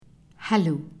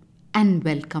Hello and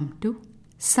welcome to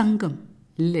Sangam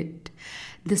Lit.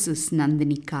 This is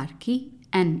Nandini Karki,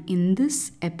 and in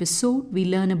this episode we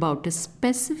learn about a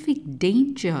specific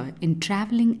danger in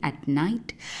travelling at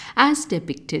night as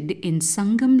depicted in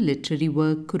Sangam literary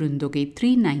work Kurundogai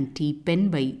 390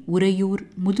 penned by Urayur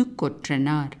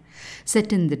Mudukotranar.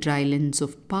 Set in the drylands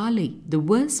of Palai, the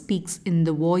verse speaks in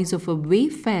the voice of a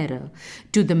wayfarer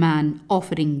to the man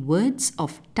offering words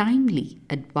of timely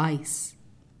advice.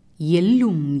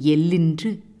 எல்லும் எல்லின்று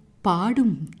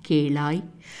பாடும் கேளாய்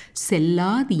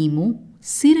செல்லாதீமோ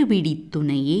சிறுபிடி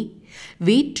துணையே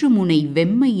வேற்றுமுனை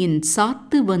வெம்மையின்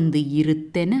சாத்து வந்து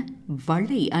இருத்தென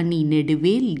வளை அணி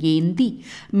நெடுவேல் ஏந்தி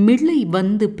மிளை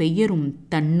வந்து பெயரும்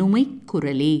தன்னுமைக்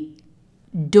குரலே.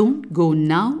 Don't go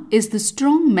now is the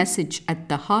strong message at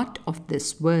the heart of this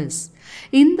verse.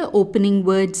 In the opening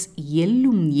words,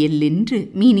 yellum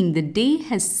yellindru, meaning the day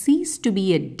has ceased to be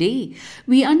a day,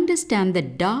 we understand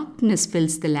that darkness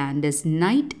fills the land as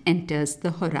night enters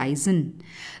the horizon.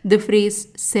 The phrase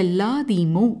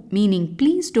selladimo, meaning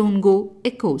please don't go,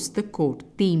 echoes the court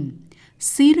theme.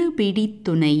 Sirubidi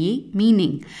Tunaye,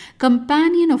 meaning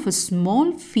companion of a small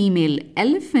female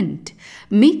elephant,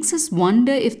 makes us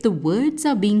wonder if the words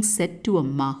are being said to a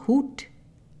mahout.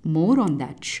 More on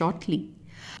that shortly.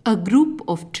 A group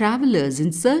of travelers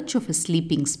in search of a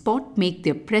sleeping spot make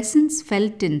their presence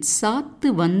felt in Saathu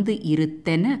Vandu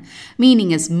Iruthena,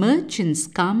 meaning as merchants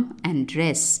come and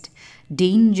rest.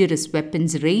 Dangerous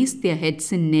weapons raise their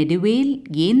heads in Neduvel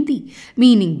Yendi,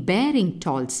 meaning bearing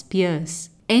tall spears.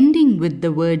 Ending with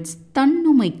the words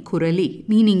Tannumai Kurale,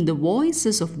 meaning the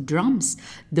voices of drums,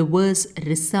 the verse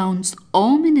resounds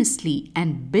ominously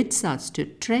and bids us to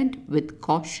tread with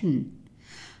caution.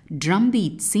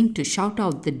 Drumbeats seem to shout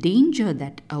out the danger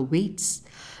that awaits.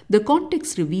 The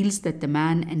context reveals that the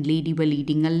man and lady were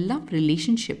leading a love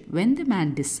relationship when the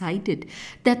man decided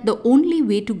that the only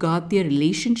way to guard their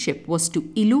relationship was to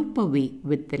elope away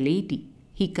with the lady.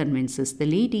 He convinces the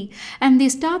lady, and they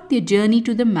start their journey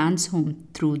to the man's home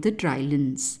through the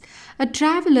drylands. A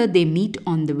traveler they meet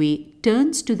on the way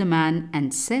turns to the man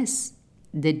and says,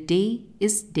 "The day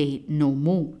is day no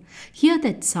more. Hear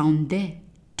that sound there.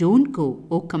 Don't go,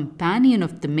 O companion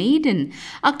of the maiden,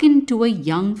 akin to a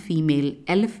young female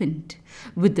elephant.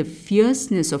 With the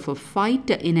fierceness of a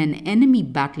fighter in an enemy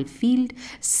battlefield,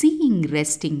 seeing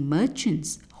resting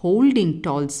merchants, holding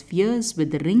tall spears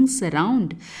with rings around,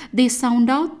 they sound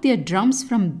out their drums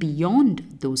from beyond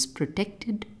those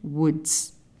protected woods."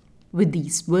 With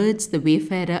these words, the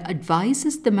wayfarer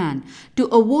advises the man to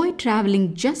avoid travelling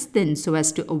just then so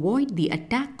as to avoid the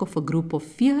attack of a group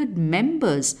of feared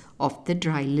members of the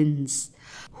drylands.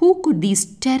 Who could these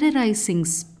terrorizing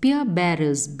spear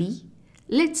bearers be?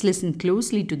 Let's listen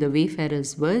closely to the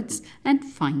wayfarer's words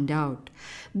and find out.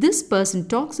 This person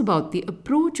talks about the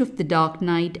approach of the dark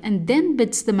night and then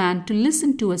bids the man to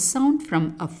listen to a sound from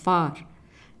afar.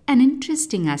 An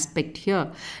interesting aspect here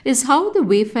is how the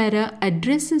wayfarer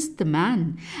addresses the man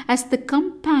as the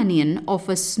companion of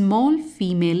a small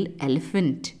female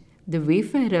elephant. The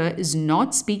wayfarer is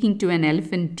not speaking to an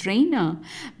elephant trainer,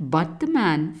 but the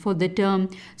man, for the term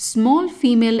small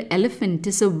female elephant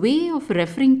is a way of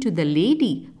referring to the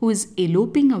lady who is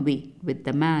eloping away with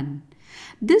the man.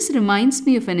 This reminds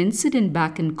me of an incident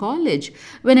back in college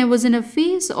when I was in a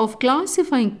phase of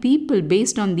classifying people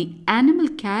based on the animal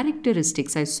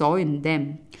characteristics I saw in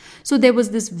them. So there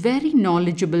was this very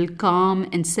knowledgeable, calm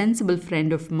and sensible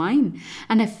friend of mine,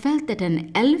 and I felt that an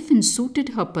elephant suited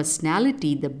her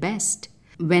personality the best.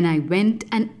 When I went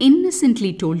and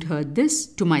innocently told her this,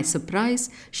 to my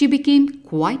surprise, she became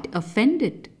quite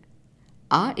offended.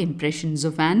 Our impressions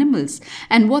of animals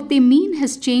and what they mean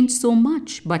has changed so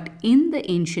much, but in the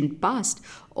ancient past,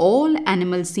 all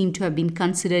animals seem to have been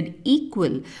considered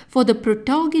equal, for the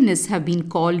protagonists have been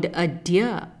called a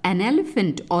deer, an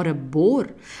elephant, or a boar,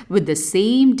 with the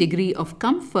same degree of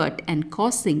comfort and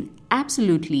causing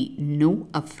absolutely no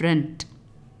affront.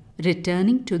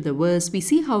 Returning to the verse, we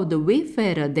see how the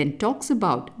wayfarer then talks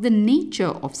about the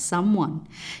nature of someone.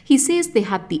 He says they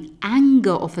have the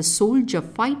anger of a soldier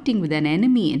fighting with an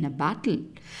enemy in a battle.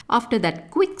 After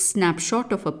that quick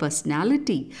snapshot of a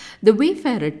personality, the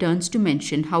wayfarer turns to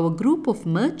mention how a group of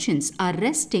merchants are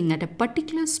resting at a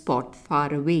particular spot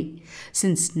far away.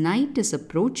 Since night is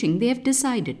approaching, they have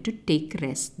decided to take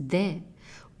rest there.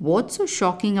 What's so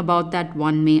shocking about that,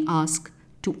 one may ask?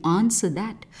 To answer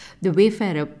that, the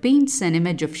wayfarer paints an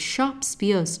image of sharp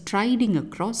spears striding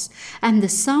across and the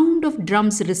sound of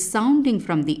drums resounding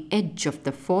from the edge of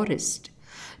the forest.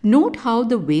 Note how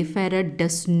the wayfarer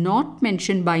does not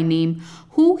mention by name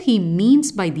who he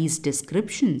means by these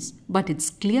descriptions, but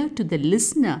it's clear to the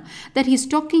listener that he's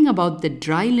talking about the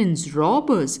Drylands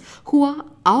robbers who are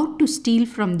out to steal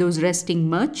from those resting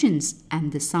merchants,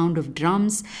 and the sound of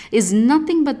drums is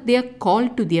nothing but their call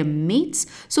to their mates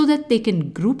so that they can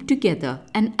group together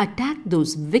and attack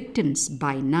those victims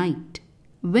by night.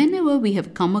 Whenever we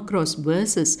have come across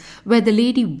verses where the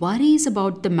lady worries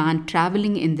about the man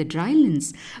traveling in the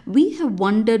Drylands, we have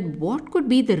wondered what could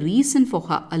be the reason for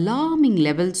her alarming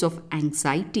levels of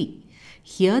anxiety.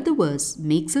 Here the verse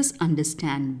makes us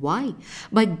understand why,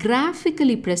 by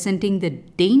graphically presenting the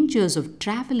dangers of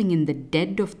traveling in the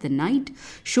dead of the night,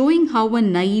 showing how a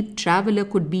naive traveler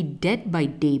could be dead by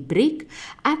daybreak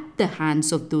at the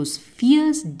hands of those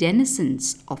fierce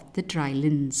denizens of the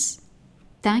Drylands.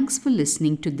 Thanks for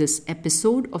listening to this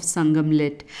episode of Sangam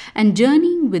Lit and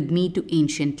journeying with me to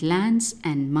ancient lands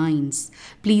and minds.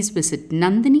 Please visit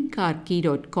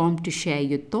nandinikarki.com to share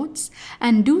your thoughts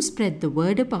and do spread the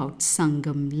word about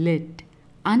Sangam Lit.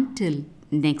 Until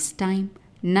next time,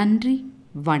 Nandri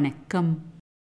Vanakkam.